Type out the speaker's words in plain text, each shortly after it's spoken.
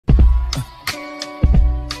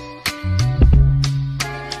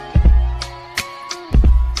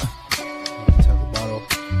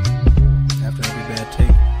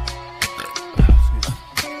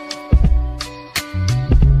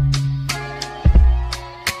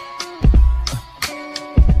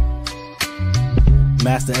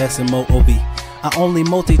MASTR SMOOV. I only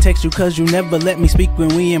multi-text you cause you never let me speak when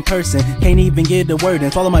we in person. Can't even get a word in.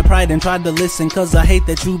 Swallow my pride and try to listen cause I hate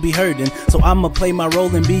that you be hurting. So I'ma play my role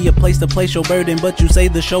and be a place to place your burden. But you say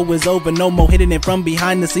the show is over, no more hitting it from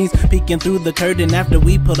behind the scenes, peeking through the curtain after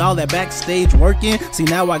we put all that backstage work in. See,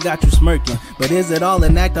 now I got you smirking, but is it all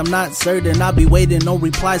an act? I'm not certain. I'll be waiting on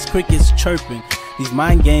replies, crickets chirping. These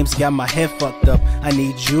mind games got my head fucked up. I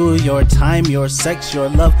need you, your time, your sex, your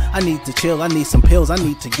love. I need to chill, I need some pills, I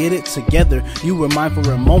need to get it together. You were mine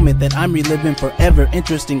for a moment that I'm reliving forever.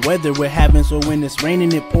 Interesting weather we're having, so when it's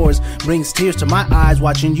raining it pours. Brings tears to my eyes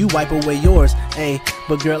watching you wipe away yours. Hey,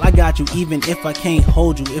 but girl, I got you even if I can't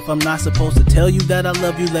hold you. If I'm not supposed to tell you that I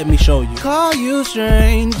love you, let me show you. Call you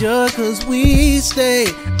stranger cause we stay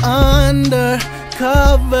under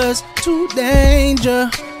covers, too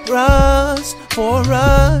dangerous for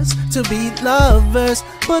us to be lovers.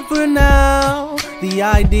 But for now, the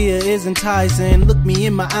idea is enticing. Look me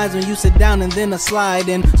in my eyes when you sit down and then I slide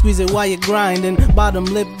in. Squeeze it while you're grinding, bottom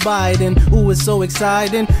lip biting. Ooh, it's so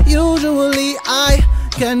exciting. Usually I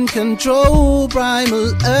can control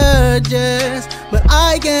primal urges, but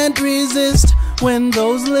I can't resist when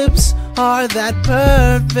those lips are that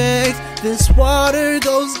perfect. This water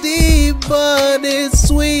goes deep, but it's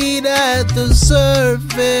sweet at the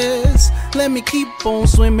surface. Let me keep on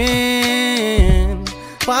swimming.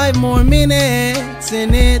 5 more minutes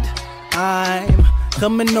in it. I'm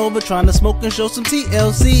coming over trying to smoke and show some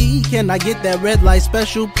TLC. Can I get that red light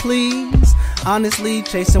special, please? Honestly,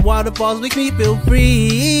 chasing waterfalls make me feel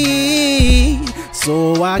free.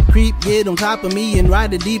 So I creep, get on top of me and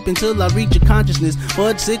ride it deep until I reach your consciousness.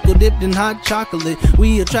 Fudgesicle dipped in hot chocolate.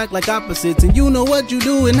 We attract like opposites, and you know what you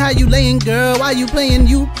do and how you laying, girl. Why you playing?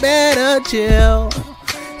 You better chill,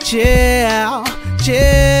 chill,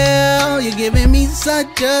 chill. You're giving me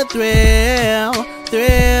such a thrill,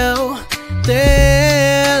 thrill,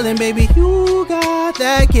 thrill. And baby, you got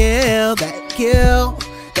that kill, that kill,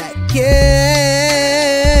 that kill.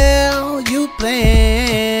 You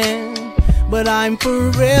playing, but I'm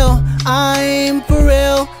for real, I'm for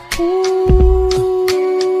real. Ooh.